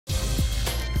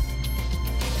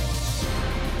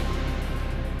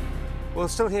Well,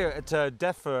 still here at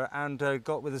DEFRA and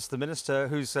got with us the Minister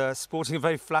who's sporting a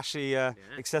very flashy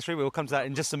accessory. We'll come to that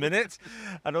in just a minute.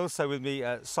 And also with me,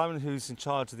 Simon, who's in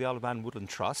charge of the Isle of Man Woodland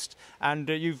Trust. And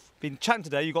you've been chatting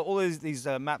today, you've got all these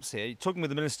maps here. You're talking with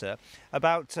the Minister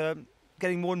about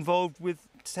getting more involved with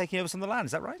taking over some of the land,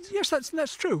 is that right? Yes,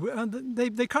 that's true.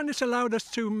 They kind of allowed us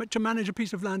to manage a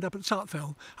piece of land up at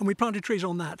Sartfell, and we planted trees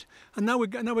on that. And now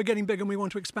we're getting big, and we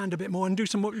want to expand a bit more and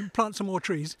plant some more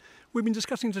trees. We've been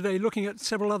discussing today, looking at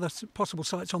several other possible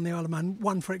sites on the Isle of Man.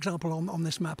 One, for example, on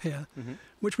this map here,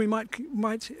 which we might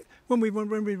when we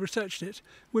researched it,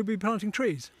 we'd be planting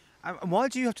trees. And why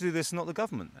do you have to do this, and not the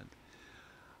government then?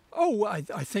 Oh, I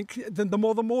think the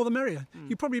more the merrier.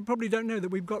 You probably don't know that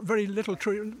we've got very little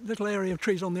area of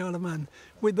trees on the Isle of Man.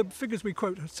 With the figures we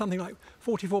quote, something like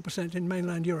 44% in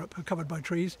mainland Europe are covered by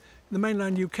trees. The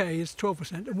mainland UK is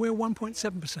 12%, and we're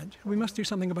 1.7%. We must do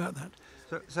something about that.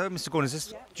 So Mr. Gordon, is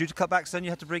this due to cutbacks then? You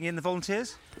have to bring in the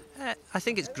volunteers? I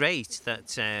think it's great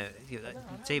that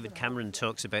David Cameron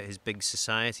talks about his big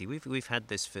society. We've had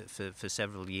this for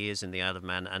several years in the Isle of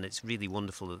Man, and it's really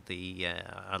wonderful that the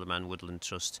Isle of Man Woodland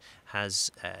Trust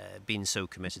has been so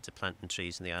committed to planting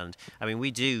trees in the island. I mean,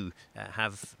 we do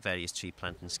have various tree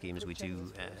planting schemes. We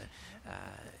do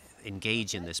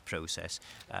engage in this process,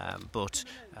 but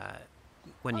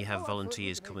when you have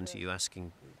volunteers coming to you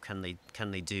asking, can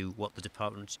they do what the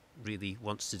department really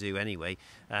wants to do anyway?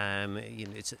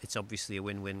 It's obviously a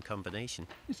win-win combination.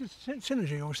 It's a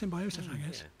synergy or symbiosis, I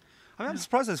guess. Yeah. I mean, I'm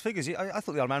surprised at those figures. I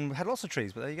thought the Isle of Man had lots of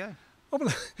trees, but there you go. Oh,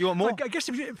 well, you want more? I guess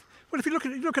if you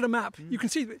look at a map, you can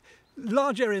see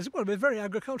large areas. Well, they're very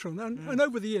agricultural, and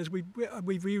over the years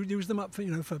we've used them up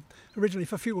for originally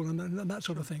for fuel and that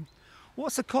sort of thing.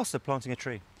 What's the cost of planting a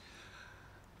tree?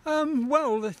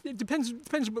 Well, it depends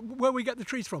where we get the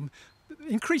trees from.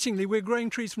 Increasingly, we're growing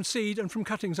trees from seed and from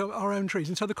cuttings of our own trees,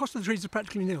 and so the cost of the trees is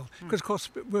practically nil, because of course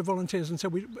we're volunteers, and so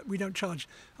we don't charge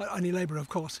any labour, of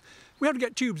course. We have to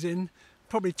get tubes in,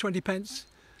 probably 20 pence,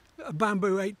 a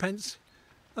bamboo 8 pence,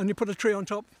 and you put a tree on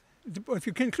top. If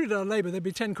you include our labour, they'd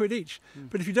be 10 quid each.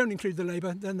 But if you don't include the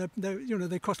labour, then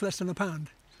they cost less than £1.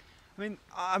 I mean,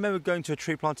 I remember going to a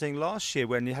tree planting last year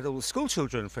when you had all the school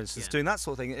children, for instance, doing that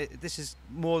sort of thing. This is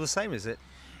more the same, is it?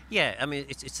 Yeah, I mean,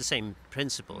 it's the same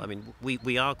principle. I mean,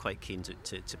 we are quite keen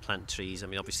to plant trees. I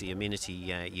mean, obviously amenity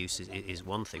use is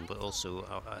one thing, but also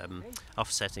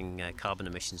offsetting carbon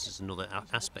emissions is another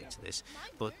aspect to this.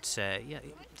 But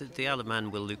the Isle of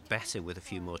Man will look better with a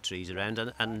few more trees around.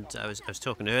 And I was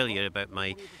talking earlier about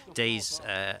my days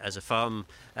as a farm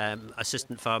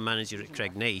assistant farm manager at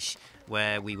Craignash,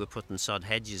 where we were putting sod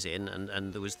hedges in,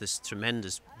 and there was this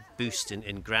tremendous boost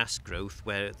in grass growth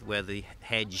where the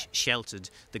hedge sheltered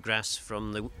the grass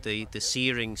from the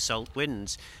searing salt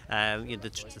winds.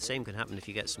 The same can happen if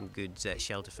you get some good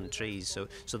shelter from trees.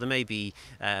 So there may be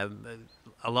a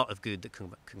lot of good that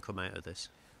can come out of this.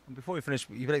 And before we finish,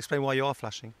 you better explain why you are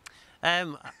flashing.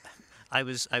 I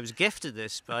was gifted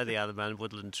this by the Isle of Man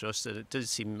Woodland Trust, and it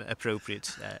does seem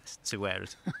appropriate to wear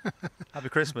it. Happy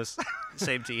Christmas.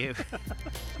 Same to you.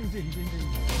 Indeed.